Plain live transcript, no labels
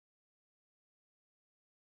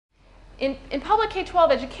In public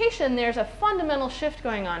K-12 education, there's a fundamental shift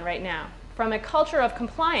going on right now from a culture of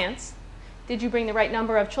compliance. Did you bring the right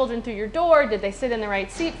number of children through your door? Did they sit in the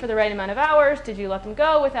right seat for the right amount of hours? Did you let them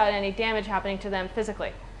go without any damage happening to them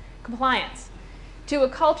physically? Compliance. To a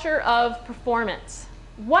culture of performance.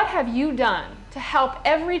 What have you done to help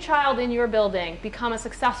every child in your building become a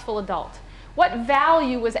successful adult? What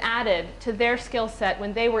value was added to their skill set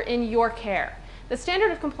when they were in your care? The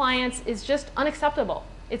standard of compliance is just unacceptable.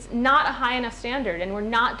 It's not a high enough standard, and we're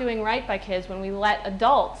not doing right by kids when we let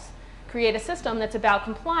adults create a system that's about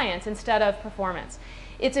compliance instead of performance.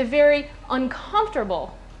 It's a very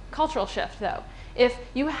uncomfortable cultural shift, though. If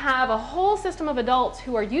you have a whole system of adults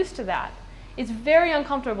who are used to that, it's very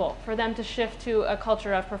uncomfortable for them to shift to a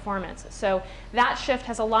culture of performance. So that shift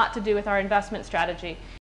has a lot to do with our investment strategy.